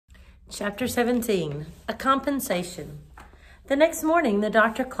Chapter 17, A Compensation. The next morning, the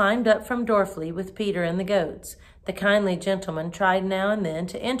doctor climbed up from Dorfley with Peter and the goats. The kindly gentleman tried now and then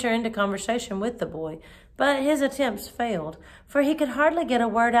to enter into conversation with the boy, but his attempts failed, for he could hardly get a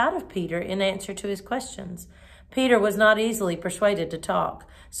word out of Peter in answer to his questions. Peter was not easily persuaded to talk,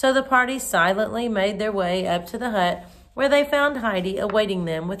 so the party silently made their way up to the hut, where they found Heidi awaiting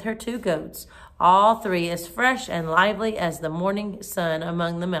them with her 2 goats, all 3 as fresh and lively as the morning sun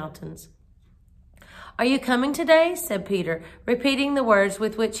among the mountains. "Are you coming today?" said Peter, repeating the words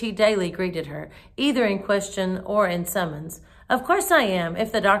with which he daily greeted her, either in question or in summons. "Of course I am,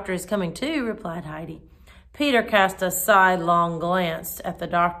 if the doctor is coming too," replied Heidi. Peter cast a sidelong glance at the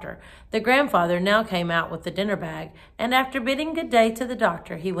doctor. The grandfather now came out with the dinner bag, and after bidding good day to the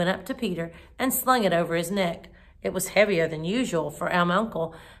doctor, he went up to Peter and slung it over his neck. It was heavier than usual, for our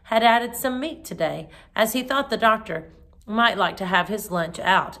uncle had added some meat today, as he thought the doctor might like to have his lunch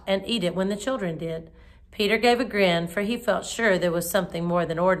out and eat it when the children did. Peter gave a grin, for he felt sure there was something more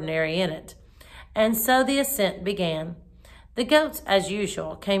than ordinary in it. And so the ascent began. The goats, as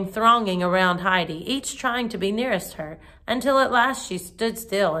usual, came thronging around Heidi, each trying to be nearest her, until at last she stood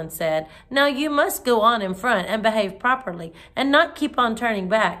still and said, "Now you must go on in front and behave properly, and not keep on turning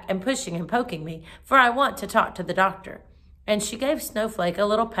back and pushing and poking me, for I want to talk to the doctor." And she gave Snowflake a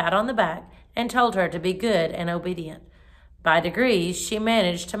little pat on the back and told her to be good and obedient. By degrees, she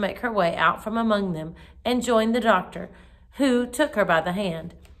managed to make her way out from among them and joined the doctor, who took her by the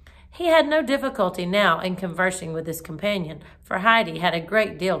hand. He had no difficulty now in conversing with his companion, for Heidi had a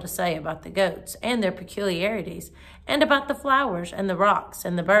great deal to say about the goats and their peculiarities, and about the flowers and the rocks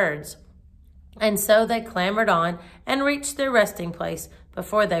and the birds. And so they clambered on and reached their resting place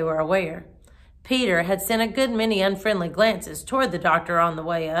before they were aware. Peter had sent a good many unfriendly glances toward the doctor on the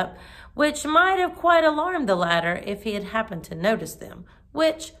way up, which might have quite alarmed the latter if he had happened to notice them,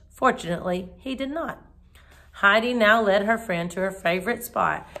 which, fortunately, he did not. Heidi now led her friend to her favorite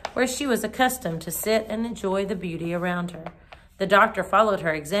spot, where she was accustomed to sit and enjoy the beauty around her. The doctor followed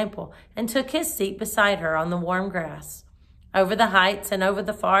her example and took his seat beside her on the warm grass. Over the heights and over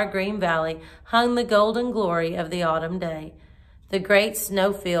the far green valley hung the golden glory of the autumn day. The great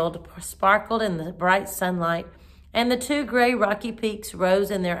snowfield sparkled in the bright sunlight, and the 2 gray rocky peaks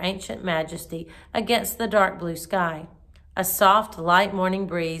rose in their ancient majesty against the dark blue sky. A soft, light morning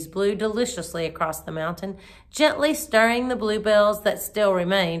breeze blew deliciously across the mountain, gently stirring the bluebells that still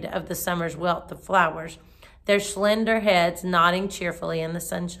remained of the summer's wealth of flowers, their slender heads nodding cheerfully in the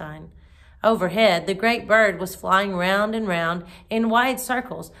sunshine. Overhead, the great bird was flying round and round in wide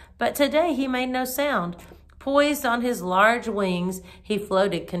circles, but today he made no sound. Poised on his large wings, he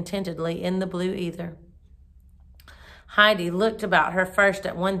floated contentedly in the blue ether. Heidi looked about her first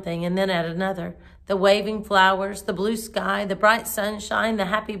at one thing and then at another. The waving flowers, the blue sky, the bright sunshine, the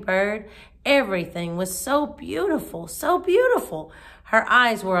happy bird, everything was so beautiful, so beautiful. Her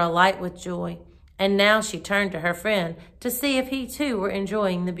eyes were alight with joy, and now she turned to her friend to see if he too were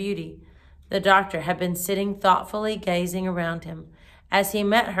enjoying the beauty. The doctor had been sitting thoughtfully gazing around him. As he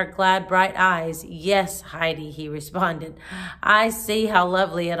met her glad, bright eyes, "Yes, Heidi," he responded. "I see how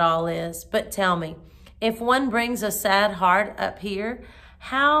lovely it all is. But tell me, if one brings a sad heart up here,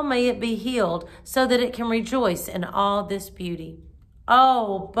 how may it be healed so that it can rejoice in all this beauty?"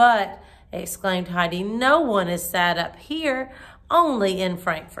 "Oh, but," exclaimed Heidi, "no one is sad up here, only in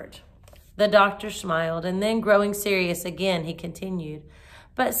Frankfurt." The doctor smiled, and then growing serious again, he continued,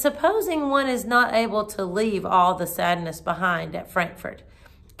 "But supposing one is not able to leave all the sadness behind at Frankfurt,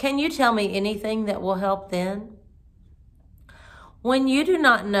 can you tell me anything that will help then?" "When you do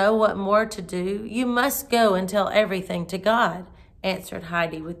not know what more to do, you must go and tell everything to God," answered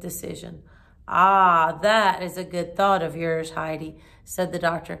Heidi with decision. "Ah, that is a good thought of yours, Heidi," said the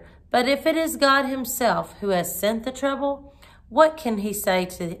doctor. "But if it is God himself who has sent the trouble, what can we say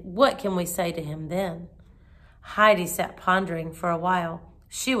to him then?" Heidi sat pondering for a while.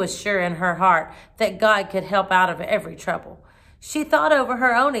 She was sure in her heart that God could help out of every trouble. She thought over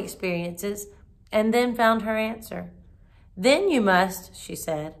her own experiences and then found her answer. "Then you must," she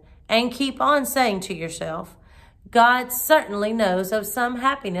said, "and keep on saying to yourself, God certainly knows of some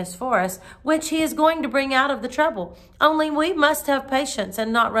happiness for us, which he is going to bring out of the trouble. Only we must have patience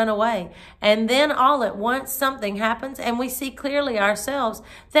and not run away. And then all at once something happens and we see clearly ourselves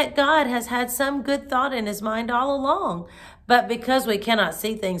that God has had some good thought in his mind all along. But because we cannot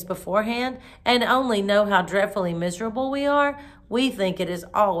see things beforehand and only know how dreadfully miserable we are, we think it is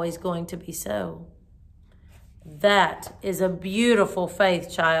always going to be so." "That is a beautiful faith,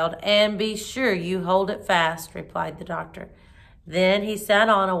 child, and be sure you hold it fast," replied the doctor. Then he sat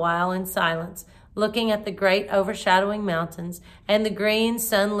on a while in silence, looking at the great overshadowing mountains and the green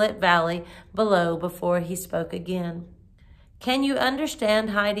sunlit valley below before he spoke again. Can you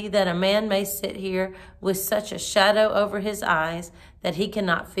understand, Heidi, that a man may sit here with such a shadow over his eyes that he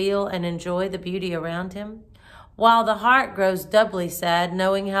cannot feel and enjoy the beauty around him, while the heart grows doubly sad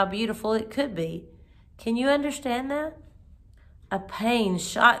knowing how beautiful it could be? Can you understand that? A pain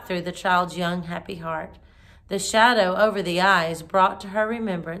shot through the child's young, happy heart. The shadow over the eyes brought to her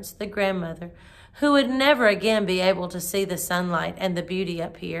remembrance the grandmother who would never again be able to see the sunlight and the beauty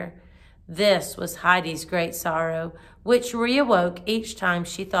up here. This was Heidi's great sorrow, which reawoke each time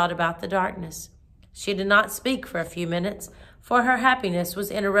she thought about the darkness. She did not speak for a few minutes, for her happiness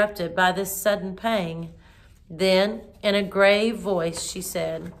was interrupted by this sudden pang. Then, in a grave voice, she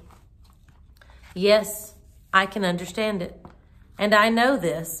said, "Yes, I can understand it. And I know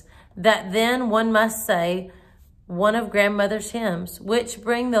this, that then one must say one of grandmother's hymns, which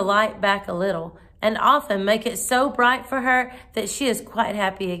bring the light back a little, and often make it so bright for her that she is quite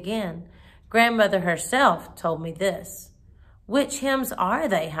happy again. Grandmother herself told me this." "Which hymns are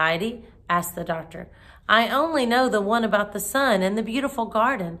they, Heidi?" asked the doctor. "I only know the one about the sun and the beautiful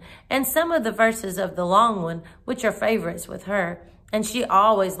garden, and some of the verses of the long one, which are favorites with her, and she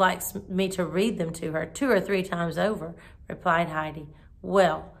always likes me to read them to her 2 or 3 times over," replied Heidi.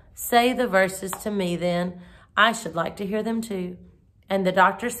 "Well, say the verses to me then. I should like to hear them too." And the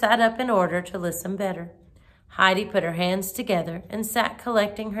doctor sat up in order to listen better. Heidi put her hands together and sat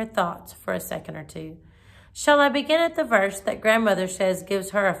collecting her thoughts for a second or two. "Shall I begin at the verse that grandmother says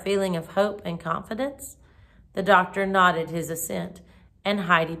gives her a feeling of hope and confidence?" The doctor nodded his assent, and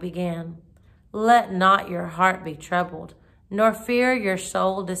Heidi began. "Let not your heart be troubled, nor fear your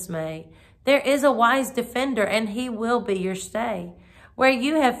soul dismay. There is a wise defender, and he will be your stay. Where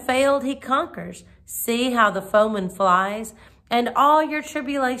you have failed, he conquers. See how the foeman flies, and all your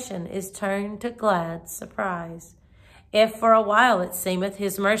tribulation is turned to glad surprise. If for a while it seemeth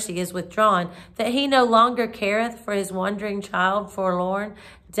his mercy is withdrawn, that he no longer careth for his wandering child forlorn,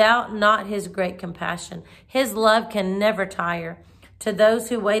 doubt not his great compassion. His love can never tire. To those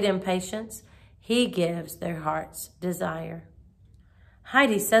who wait in patience, he gives their heart's desire."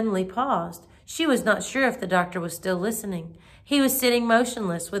 Heidi suddenly paused. She was not sure if the doctor was still listening. He was sitting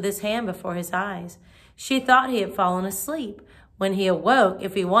motionless with his hand before his eyes. She thought he had fallen asleep. When he awoke,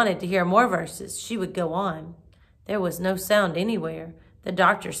 if he wanted to hear more verses, she would go on. There was no sound anywhere. The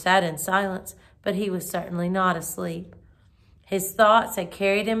doctor sat in silence, but he was certainly not asleep. His thoughts had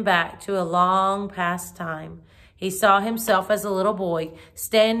carried him back to a long past time. He saw himself as a little boy,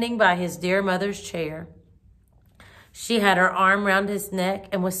 standing by his dear mother's chair. She had her arm round his neck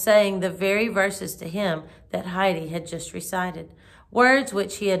and was saying the very verses to him that Heidi had just recited, words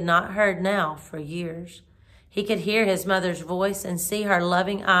which he had not heard now for years. He could hear his mother's voice and see her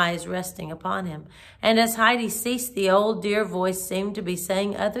loving eyes resting upon him. And as Heidi ceased, the old dear voice seemed to be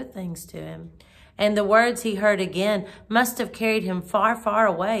saying other things to him. And the words he heard again must have carried him far, far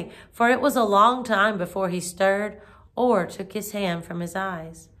away, for it was a long time before he stirred or took his hand from his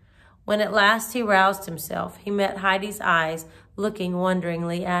eyes. When at last he roused himself, he met Heidi's eyes looking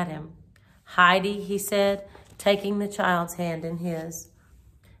wonderingly at him. "Heidi," he said, taking the child's hand in his,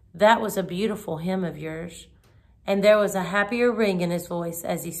 "that was a beautiful hymn of yours." And there was a happier ring in his voice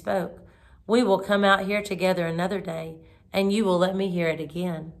as he spoke. "We will come out here together another day, and you will let me hear it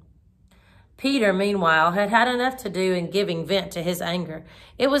again." Peter, meanwhile, had had enough to do in giving vent to his anger.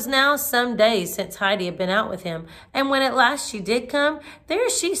 It was now some days since Heidi had been out with him, and when at last she did come, there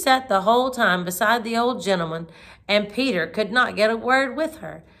she sat the whole time beside the old gentleman, and Peter could not get a word with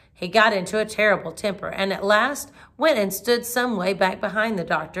her. He got into a terrible temper, and at last went and stood some way back behind the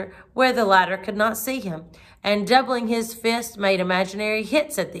doctor, where the latter could not see him, and doubling his fist, made imaginary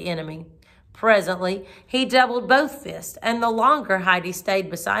hits at the enemy. Presently, he doubled both fists, and the longer Heidi stayed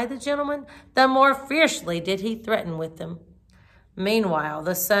beside the gentleman, the more fiercely did he threaten with them. Meanwhile,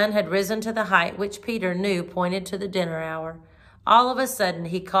 the sun had risen to the height which Peter knew pointed to the dinner hour. All of a sudden,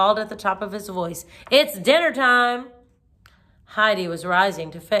 he called at the top of his voice, "It's dinner time!" Heidi was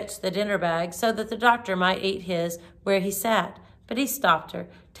rising to fetch the dinner bag so that the doctor might eat his where he sat, but he stopped her,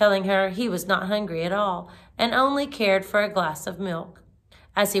 telling her he was not hungry at all and only cared for a glass of milk,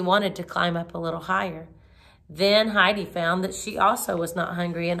 as he wanted to climb up a little higher. Then Heidi found that she also was not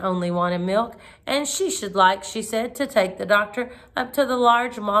hungry and only wanted milk, and she should like, she said, to take the doctor up to the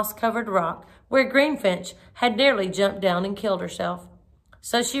large moss-covered rock where Greenfinch had nearly jumped down and killed herself.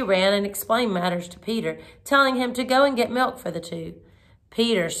 So she ran and explained matters to Peter, telling him to go and get milk for the two.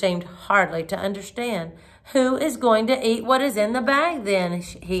 Peter seemed hardly to understand. "Who is going to eat what is in the bag then?"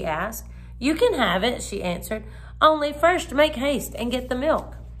 he asked. "You can have it," she answered. "Only first make haste and get the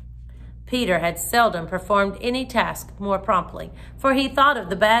milk." Peter had seldom performed any task more promptly, for he thought of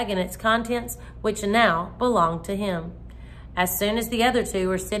the bag and its contents, which now belonged to him. As soon as the other two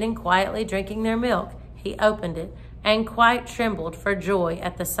were sitting quietly drinking their milk, he opened it and quite trembled for joy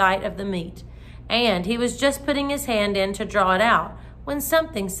at the sight of the meat. And he was just putting his hand in to draw it out when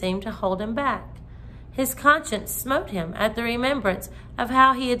something seemed to hold him back. His conscience smote him at the remembrance of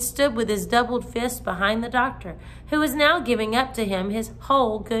how he had stood with his doubled fist behind the doctor, who was now giving up to him his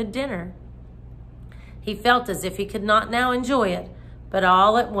whole good dinner. He felt as if he could not now enjoy it, but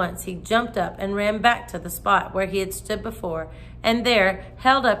all at once he jumped up and ran back to the spot where he had stood before, and there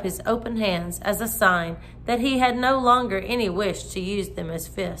held up his open hands as a sign that he had no longer any wish to use them as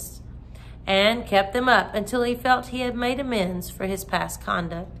fists, and kept them up until he felt he had made amends for his past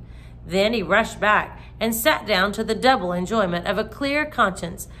conduct. Then he rushed back and sat down to the double enjoyment of a clear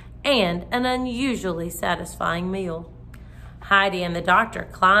conscience and an unusually satisfying meal. Heidi and the doctor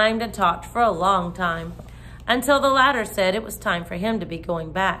climbed and talked for a long time, until the latter said it was time for him to be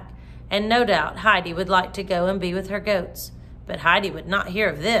going back, and no doubt Heidi would like to go and be with her goats. But Heidi would not hear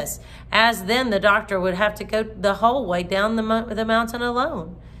of this, as then the doctor would have to go the whole way down the mountain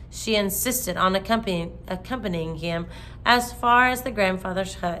alone. She insisted on accompanying him as far as the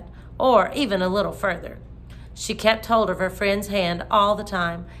grandfather's hut, or even a little further. She kept hold of her friend's hand all the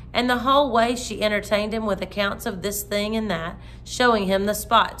time, and the whole way she entertained him with accounts of this thing and that, showing him the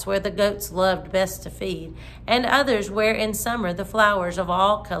spots where the goats loved best to feed, and others where in summer the flowers of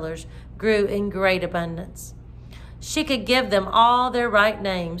all colors grew in great abundance. She could give them all their right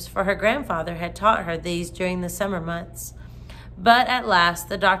names, for her grandfather had taught her these during the summer months. But at last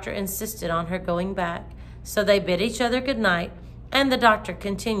the doctor insisted on her going back, so they bid each other good night, and the doctor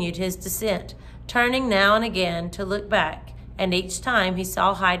continued his descent, turning now and again to look back, and each time he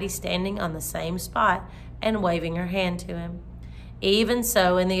saw Heidi standing on the same spot and waving her hand to him. Even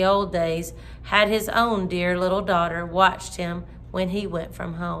so, in the old days, had his own dear little daughter watched him when he went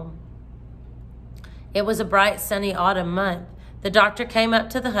from home. It was a bright, sunny autumn month. The doctor came up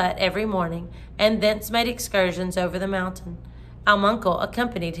to the hut every morning, and thence made excursions over the mountain. Almuncle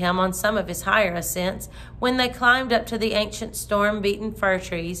accompanied him on some of his higher ascents, when they climbed up to the ancient storm-beaten fir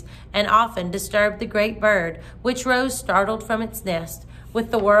trees, and often disturbed the great bird, which rose startled from its nest, with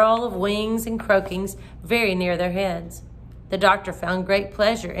the whirl of wings and croakings very near their heads. The doctor found great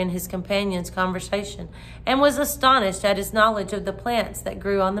pleasure in his companion's conversation, and was astonished at his knowledge of the plants that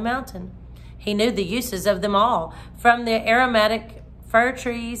grew on the mountain. He knew the uses of them all, from the aromatic fir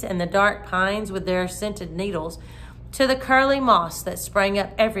trees and the dark pines with their scented needles, to the curly moss that sprang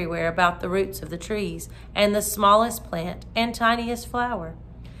up everywhere about the roots of the trees, and the smallest plant and tiniest flower.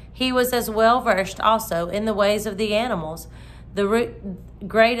 He was as well versed also in the ways of the animals,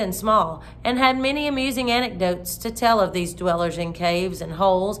 great and small, and had many amusing anecdotes to tell of these dwellers in caves and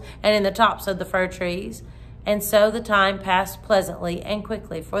holes and in the tops of the fir trees. And so the time passed pleasantly and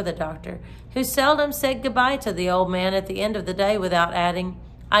quickly for the doctor, who seldom said goodbye to the old man at the end of the day without adding,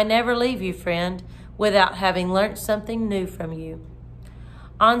 "I never leave you, friend, without having learnt something new from you."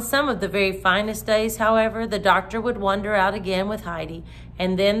 On some of the very finest days, however, the doctor would wander out again with Heidi,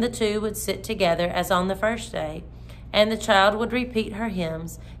 and then the two would sit together as on the first day, and the child would repeat her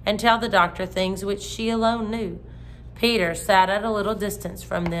hymns and tell the doctor things which she alone knew. Peter sat at a little distance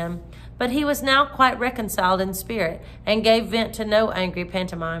from them, but he was now quite reconciled in spirit and gave vent to no angry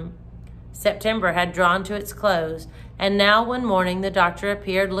pantomime. September had drawn to its close, and now one morning the doctor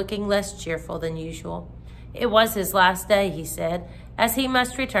appeared looking less cheerful than usual. It was his last day, he said, as he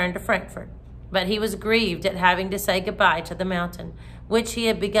must return to Frankfurt, but he was grieved at having to say goodbye to the mountain, which he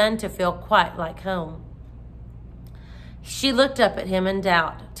had begun to feel quite like home. She looked up at him in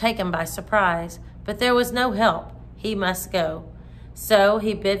doubt, taken by surprise, but there was no help. He must go. So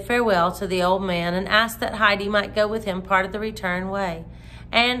he bid farewell to the old man and asked that Heidi might go with him part of the return way.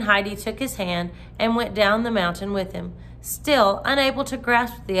 And Heidi took his hand and went down the mountain with him, still unable to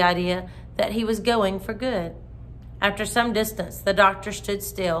grasp the idea that he was going for good. After some distance, the doctor stood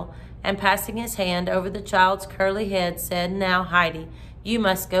still, and passing his hand over the child's curly head, said, "Now, Heidi, you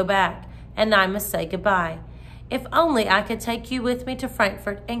must go back, and I must say goodbye. If only I could take you with me to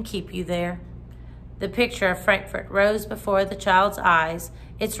Frankfurt and keep you there." The picture of Frankfurt rose before the child's eyes,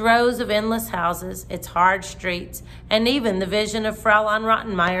 its rows of endless houses, its hard streets, and even the vision of Fräulein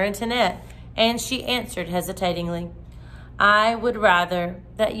Rottenmeier and Tinette, and she answered hesitatingly, "I would rather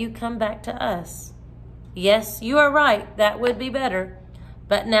that you come back to us." "Yes, you are right, that would be better.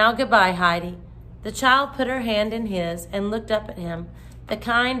 But now goodbye, Heidi." The child put her hand in his and looked up at him. The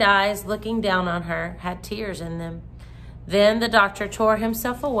kind eyes looking down on her had tears in them. Then the doctor tore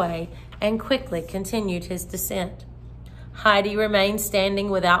himself away and quickly continued his descent. Heidi remained standing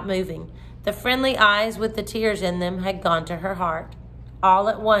without moving. The friendly eyes with the tears in them had gone to her heart. All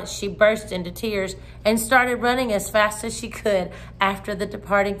at once she burst into tears and started running as fast as she could after the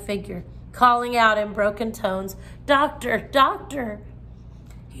departing figure, calling out in broken tones, "Doctor, doctor!"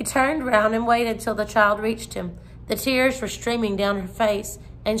 He turned round and waited till the child reached him. The tears were streaming down her face,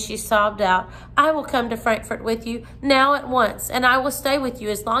 and she sobbed out, "I will come to Frankfurt with you, now at once, and I will stay with you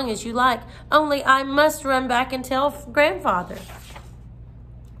as long as you like. Only I must run back and tell grandfather."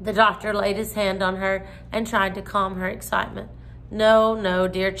 The doctor laid his hand on her and tried to calm her excitement. "No, no,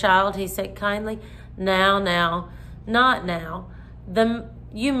 dear child," he said kindly. Now, not now.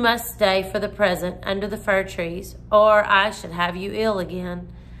 You must stay for the present under the fir trees, or I should have you ill again.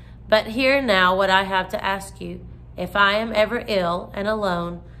 But hear now what I have to ask you. If I am ever ill and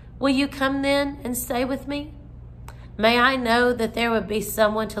alone, will you come then and stay with me? May I know that there would be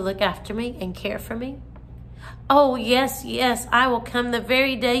someone to look after me and care for me?" "Oh, yes, yes, I will come the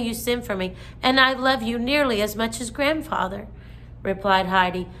very day you send for me, and I love you nearly as much as grandfather," replied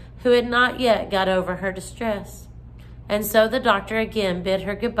Heidi, who had not yet got over her distress. And so the doctor again bid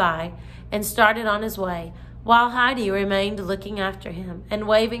her goodbye and started on his way, while Heidi remained looking after him and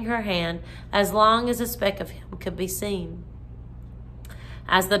waving her hand as long as a speck of him could be seen.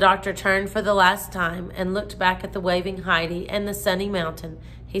 As the doctor turned for the last time and looked back at the waving Heidi and the sunny mountain,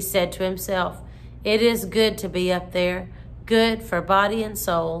 he said to himself, "It is good to be up there, good for body and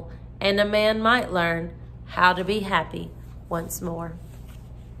soul, and a man might learn how to be happy once more."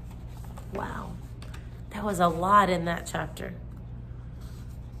 Wow, that was a lot in that chapter.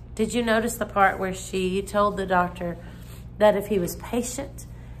 Did you notice the part where she told the doctor that if he was patient,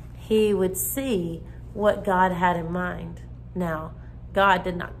 he would see what God had in mind? Now, God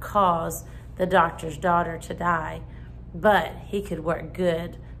did not cause the doctor's daughter to die, but he could work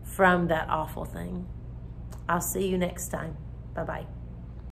good from that awful thing. I'll see you next time. Bye-bye.